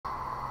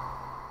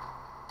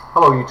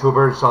Hello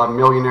YouTubers,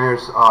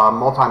 millionaires,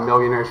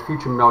 multi-millionaires,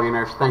 future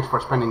millionaires. Thanks for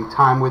spending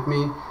time with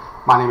me.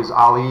 My name is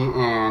Ali,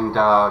 and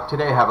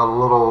today I have a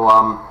little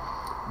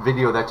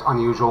video that's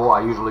unusual.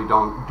 I usually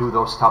don't do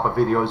those type of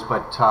videos,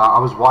 but I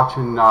was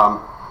watching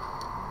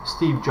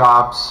Steve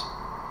Jobs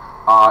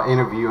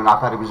interview, and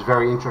I thought it was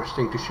very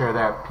interesting to share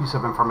that piece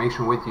of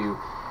information with you.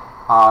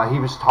 He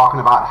was talking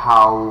about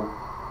how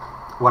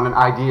when an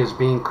idea is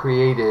being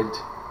created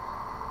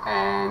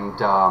and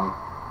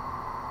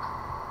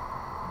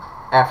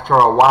after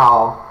a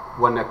while,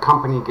 when a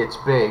company gets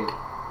big,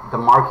 the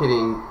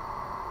marketing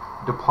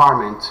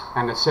department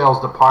and the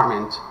sales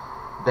department,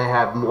 they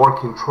have more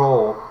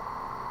control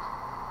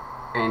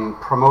in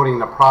promoting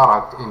the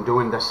product and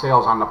doing the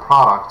sales on the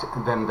product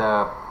than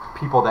the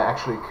people that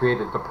actually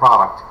created the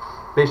product.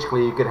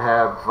 Basically, you could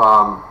have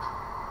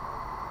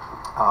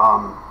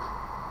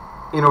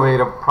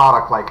innovative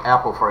product like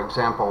Apple, for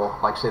example,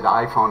 like say the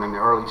iPhone in the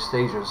early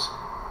stages,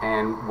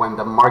 and when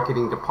the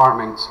marketing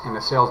department and the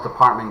sales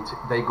department,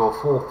 they go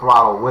full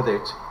throttle with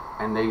it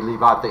and they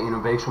leave out the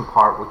innovation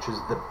part, which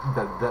is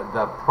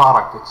the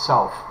product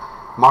itself.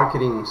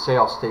 Marketing and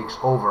sales takes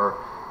over,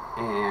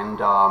 and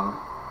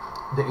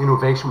the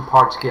innovation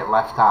parts get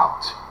left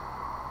out.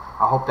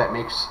 I hope that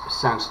makes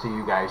sense to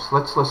you guys.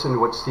 Let's listen to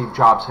what Steve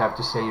Jobs have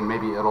to say, and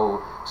maybe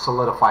it'll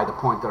solidify the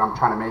point that I'm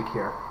trying to make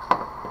here.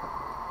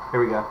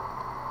 Here we go.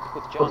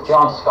 With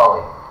John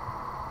Sculley.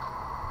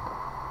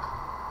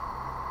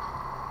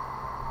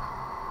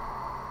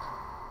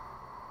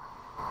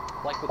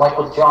 Like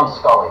with John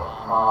Sculley.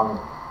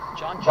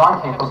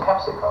 John came from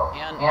PepsiCo,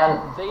 and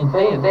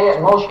they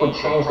at most would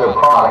change their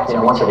product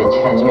once every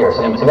 10 years.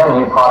 I mean, to them, a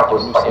new product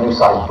was like a new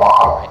size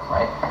bottle,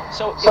 right?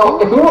 So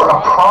if you were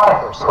a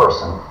product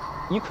person,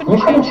 you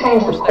couldn't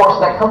change the course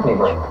of that company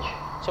very much.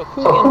 So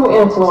who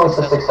influenced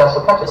the success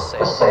of PepsiCo?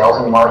 The sales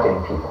and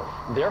marketing people.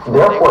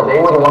 Therefore, they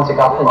were the ones that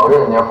got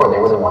promoted, and therefore they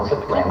were the ones that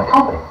ran the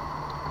company.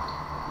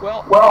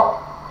 Well,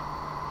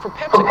 for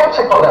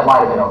PepsiCo that might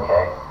have been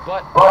okay,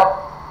 but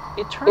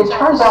it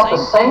turns out the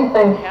same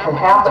thing can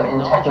happen in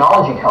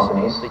technology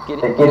companies that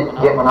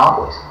get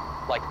monopolies,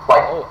 like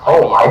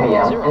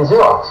IBM and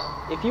Xerox.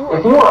 If you were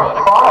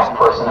a product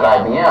person at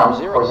IBM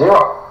or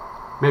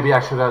Xerox, maybe I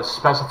should have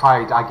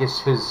specified. I guess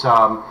his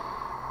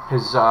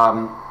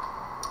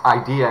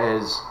idea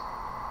is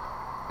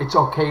it's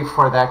okay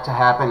for that to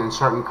happen in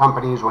certain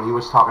companies. When he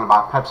was talking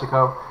about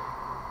PepsiCo,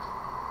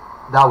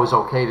 that was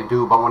okay to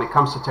do, but when it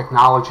comes to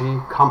technology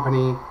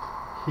company,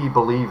 he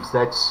believes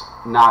that's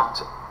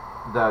not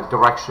the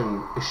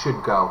direction it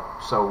should go.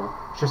 So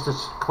just to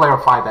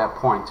clarify that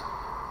point,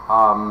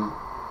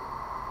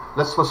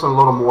 let's listen a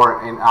little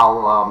more, and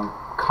I'll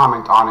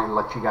comment on it and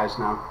let you guys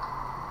know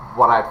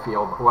what I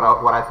feel, what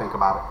I think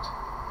about it.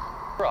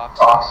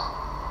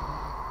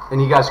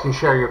 And you guys can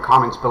share your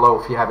comments below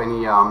if you have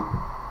any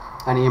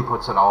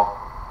inputs at all.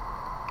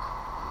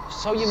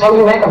 So you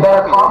make a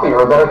better copy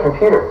or a better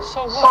computer.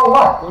 So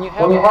what? When you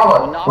have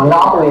a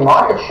monopoly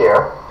market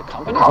share,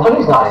 the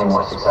company's not any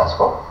more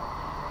successful.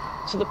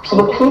 So the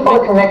people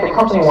that can make the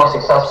company more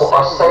successful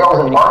are sales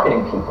and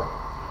marketing people.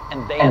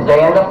 And they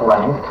end up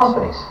running the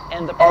companies.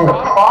 And the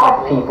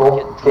product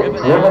people get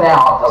driven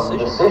out of the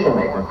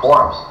decision-making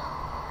forums.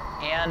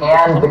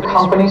 And the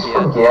companies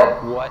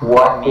forget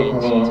what it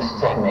means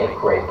to make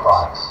great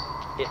products.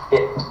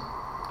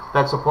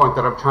 That's the point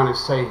that I'm trying to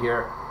say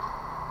here.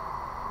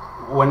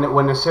 When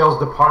the sales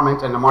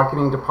department and the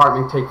marketing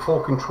department take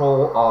full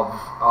control of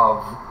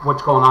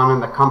what's going on in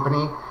the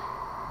company,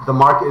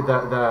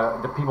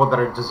 the people that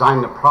are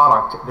designing the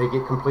product, they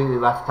get completely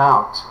left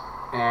out,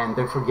 and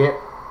they forget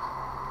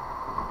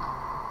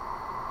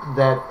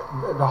that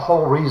the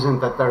whole reason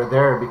that they're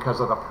there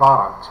because of the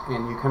product,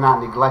 and you cannot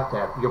neglect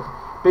that. You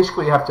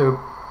basically have to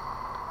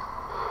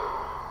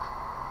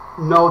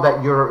know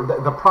that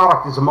the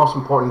product is the most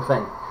important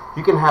thing.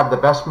 You can have the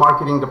best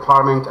marketing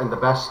department and the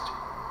best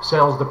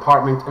sales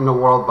department in the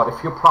world, but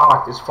if your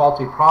product is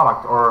faulty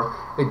product, or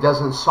it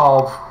doesn't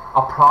solve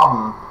a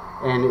problem,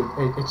 and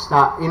it's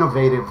not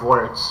innovative,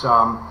 where it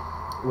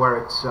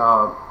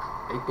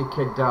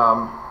could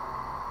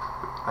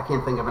I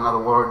can't think of another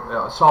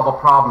word, solve a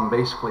problem.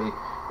 Basically,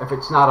 if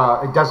it's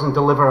not it doesn't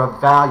deliver a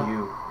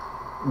value,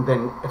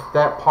 then if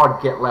that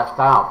part get left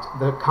out,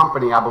 the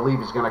company, I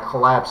believe, is going to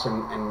collapse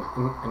and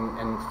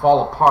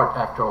fall apart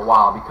after a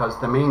while, because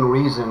the main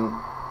reason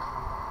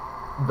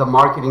the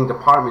marketing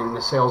department and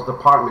the sales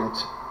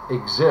department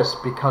exists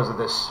because of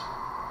this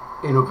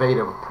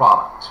innovative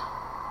product.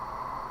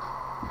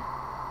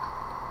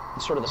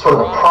 Sort of the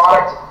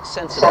product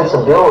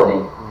sensibility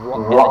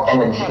and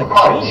the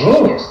product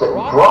genius that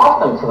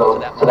brought them to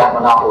that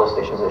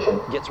monopolistic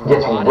position gets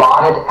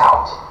rotted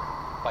out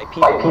by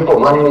people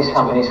running these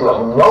companies who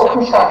have no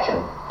conception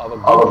of a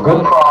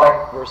good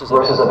product versus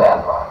a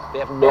bad product. They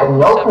have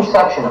no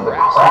conception of the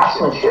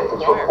craftsmanship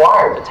that's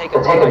required to take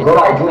a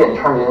good idea and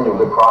turn it into a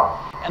good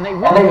product. And they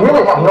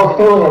really have no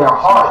feeling in their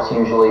hearts,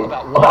 usually,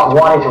 about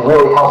wanting to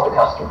really help the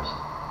customers.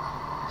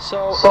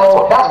 So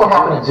that's what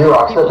happened at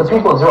Xerox. The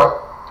people at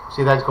Xerox.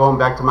 See, that's going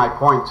back to my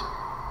point.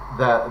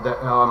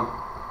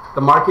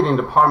 the marketing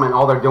department,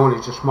 all they're doing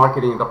is just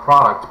marketing the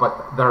product,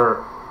 but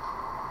their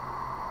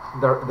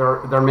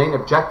main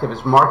objective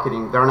is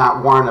marketing. They're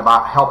not worrying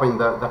about helping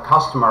the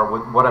customer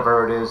with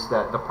whatever it is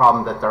that the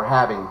problem that they're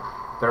having.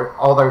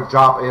 All their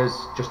job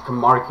is just to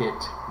market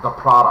the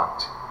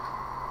product.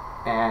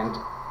 And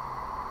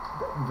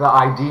the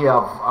idea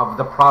of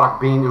the product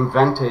being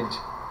invented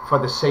for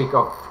the sake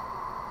of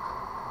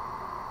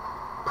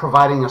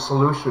providing a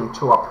solution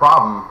to a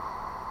problem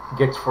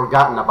gets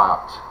forgotten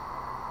about.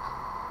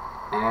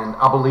 And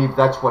I believe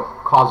that's what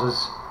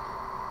causes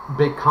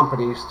big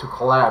companies to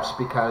collapse,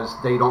 because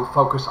they don't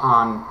focus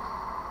on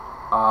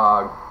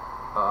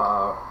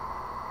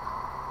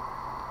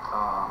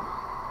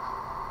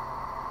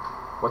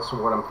what's the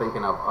word I'm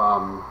thinking of?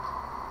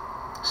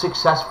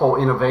 Successful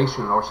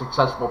innovation or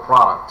successful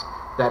product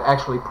that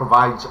actually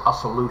provides a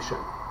solution.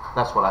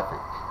 That's what I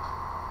think.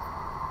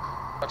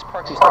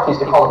 Park used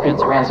to call the people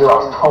that ran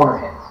Xerox toner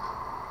heads.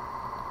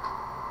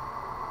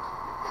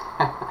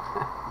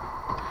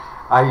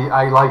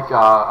 I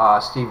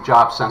like Steve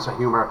Jobs' sense of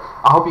humor.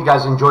 I hope you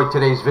guys enjoyed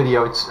today's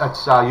video. It's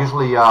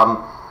usually I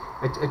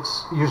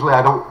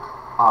don't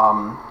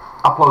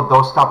upload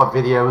those type of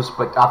videos,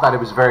 but I thought it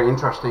was very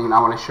interesting, and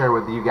I want to share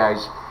with you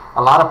guys.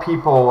 A lot of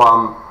people,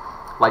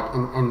 like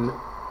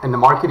in the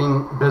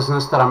marketing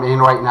business that I'm in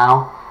right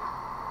now,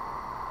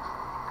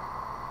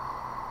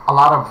 a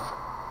lot of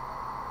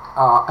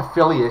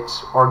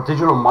affiliates or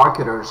digital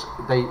marketers,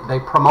 they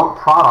promote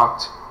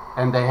product,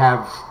 and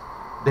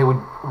they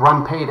would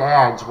run paid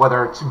ads,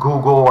 whether it's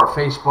Google or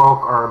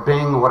Facebook or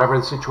Bing, whatever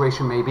the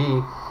situation may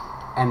be,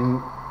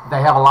 and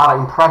they have a lot of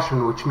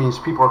impression, which means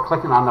people are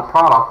clicking on the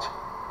product,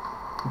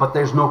 but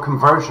there's no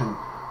conversion,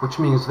 which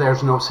means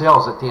there's no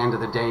sales at the end of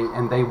the day,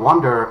 and they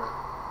wonder,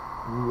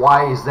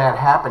 why is that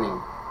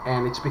happening?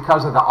 And it's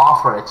because of the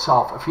offer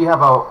itself. If you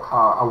have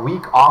a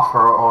weak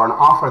offer, or an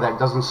offer that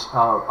doesn't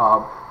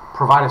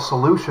provide a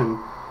solution,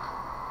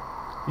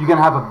 you're going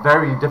to have a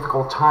very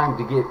difficult time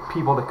to get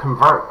people to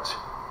convert.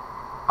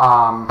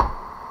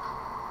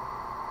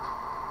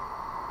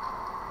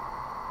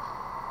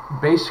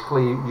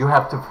 Basically, you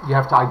have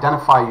to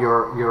identify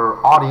your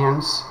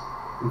audience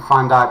and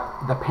find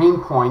out the pain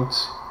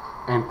points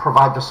and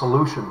provide the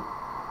solution.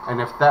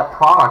 And if that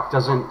product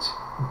doesn't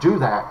do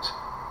that,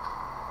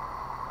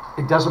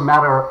 it doesn't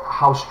matter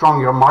how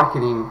strong your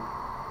marketing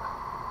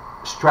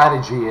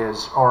strategy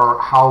is or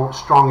how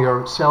strong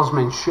your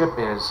salesmanship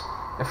is.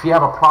 If you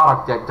have a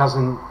product that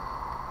doesn't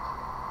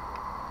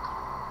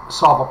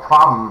solve a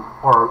problem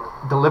or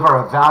deliver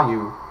a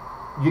value,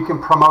 you can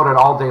promote it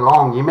all day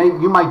long. You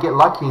might get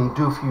lucky and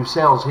do a few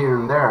sales here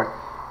and there,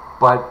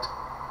 but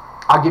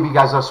I'll give you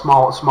guys a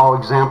small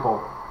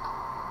example.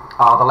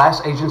 The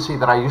last agency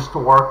that I used to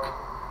work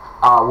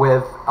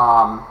with,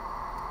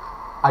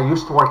 I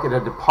used to work at a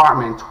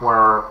department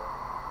where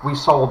we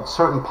sold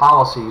certain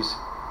policies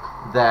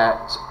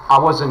that I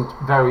wasn't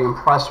very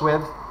impressed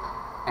with,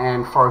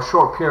 and for a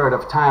short period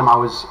of time I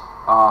was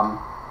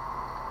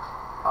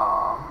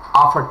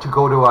offered to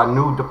go to a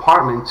new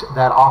department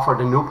that offered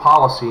a new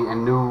policy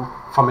and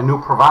from a new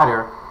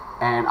provider,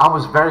 and I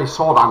was very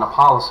sold on the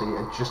policy.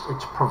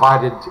 It's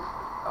provided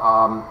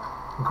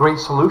great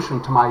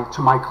solution to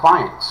my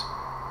clients,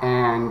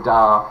 and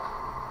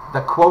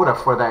the quota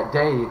for that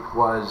day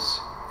was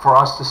for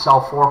us to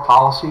sell 4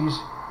 policies,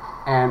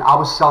 and I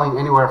was selling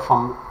anywhere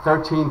from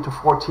 13 to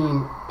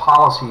 14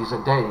 policies a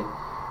day.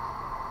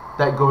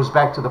 That goes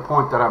back to the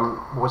point that I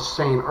was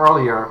saying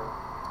earlier.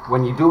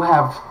 When you do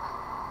have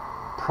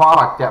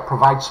product that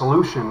provides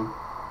solution,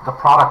 the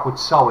product would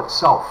sell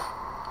itself.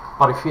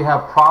 But if you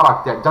have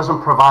product that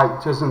doesn't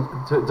provide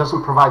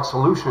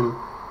solution,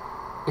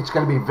 it's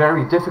going to be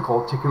very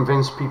difficult to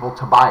convince people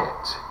to buy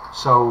it.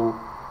 So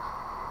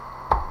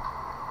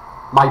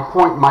my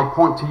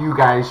point to you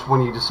guys,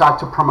 when you decide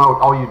to promote,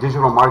 all you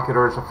digital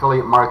marketers,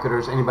 affiliate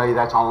marketers, anybody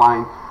that's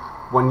online,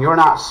 when you're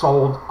not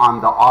sold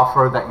on the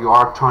offer that you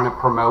are trying to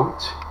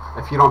promote,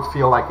 if you don't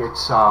feel like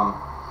it's going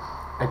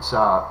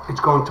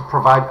to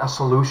provide a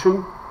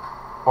solution,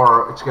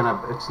 or if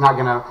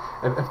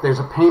there's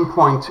a pain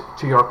point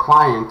to your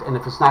client, and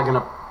if it's not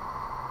gonna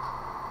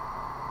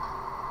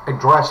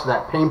address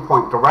that pain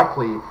point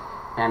directly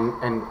and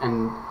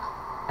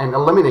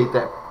eliminate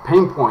that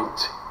pain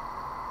point,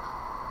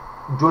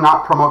 do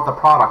not promote the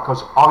product,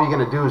 because all you're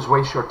going to do is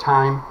waste your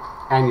time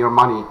and your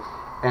money.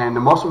 And the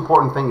most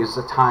important thing is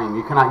the time.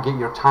 You cannot get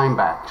your time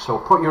back. So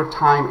put your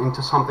time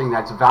into something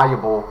that's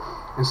valuable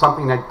and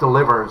something that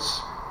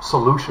delivers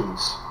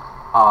solutions.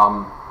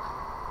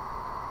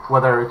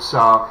 Whether it's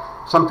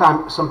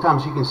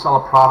sometimes you can sell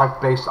a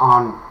product based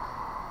on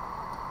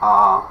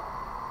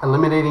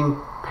eliminating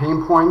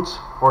pain points,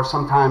 or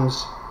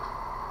sometimes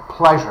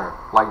pleasure.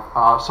 Like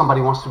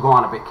somebody wants to go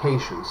on a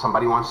vacation,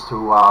 somebody wants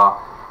to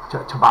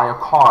buy a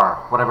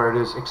car, whatever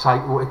it is,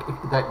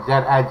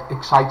 that adds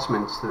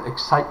excitement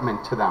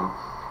to them.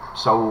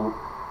 So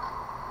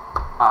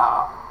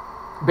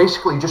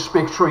basically, just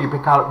make sure you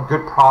pick out a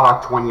good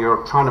product when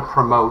you're trying to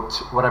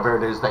promote whatever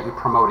it is that you're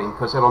promoting,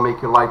 because it'll make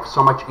your life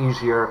so much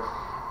easier.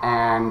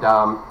 And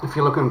if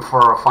you're looking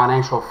for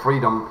financial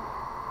freedom,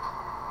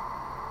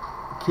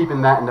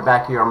 keeping that in the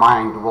back of your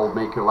mind will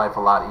make your life a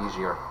lot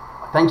easier.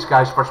 Thanks,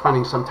 guys, for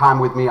spending some time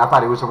with me. I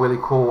thought it was a really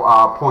cool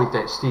point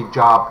that Steve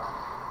Jobs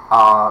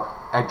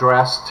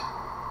addressed,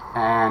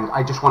 and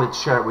I just wanted to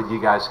share it with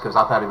you guys because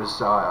I thought it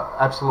was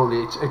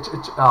absolutely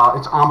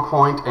it's on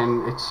point,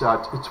 and it's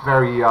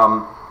very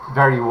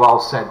very well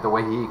said the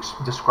way he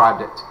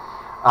described it.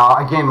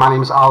 Again, my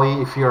name is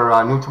Ali. If you're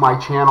new to my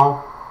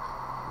channel,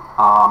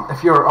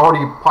 if you're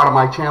already part of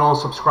my channel,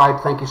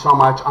 subscribe. Thank you so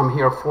much. I'm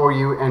here for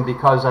you and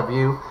because of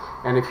you.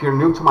 And if you're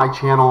new to my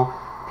channel,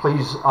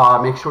 please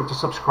make sure to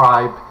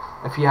subscribe.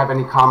 If you have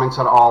any comments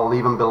at all,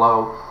 leave them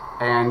below.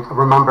 And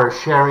remember,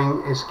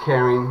 sharing is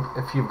caring.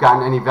 If you've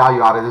gotten any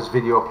value out of this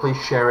video, please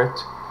share it.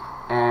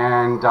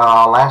 And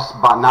last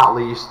but not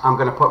least, I'm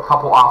going to put a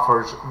couple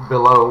offers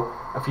below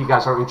if you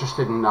guys are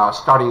interested in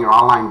starting your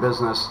online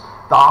business.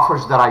 The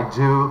offers that I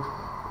do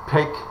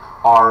pick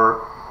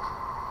are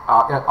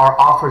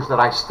offers that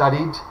I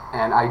studied,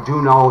 and I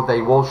do know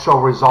they will show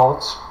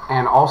results.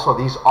 And also,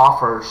 these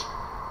offers,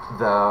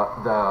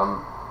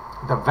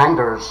 the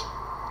vendors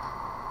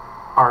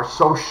are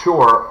so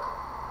sure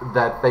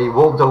that they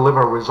will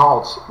deliver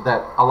results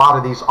that a lot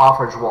of these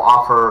offers will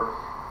offer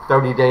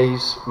 30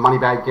 days money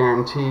back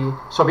guarantee.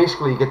 So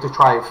basically you get to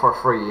try it for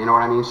free, you know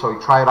what I mean? So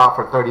you try it out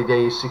for 30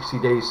 days, 60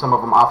 days, some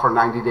of them offer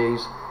 90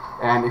 days.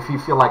 And if you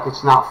feel like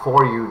it's not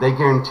for you, they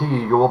guarantee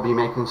you will be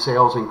making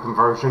sales and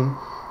conversion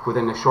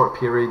within the short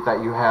period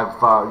that you have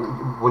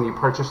when you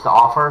purchase the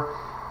offer.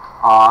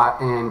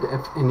 And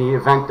if in the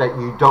event that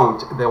you don't,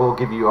 they will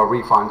give you a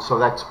refund. So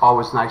that's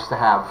always nice to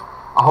have.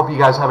 I hope you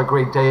guys have a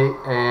great day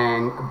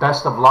and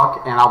best of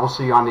luck, and I will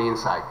see you on the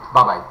inside.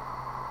 Bye-bye.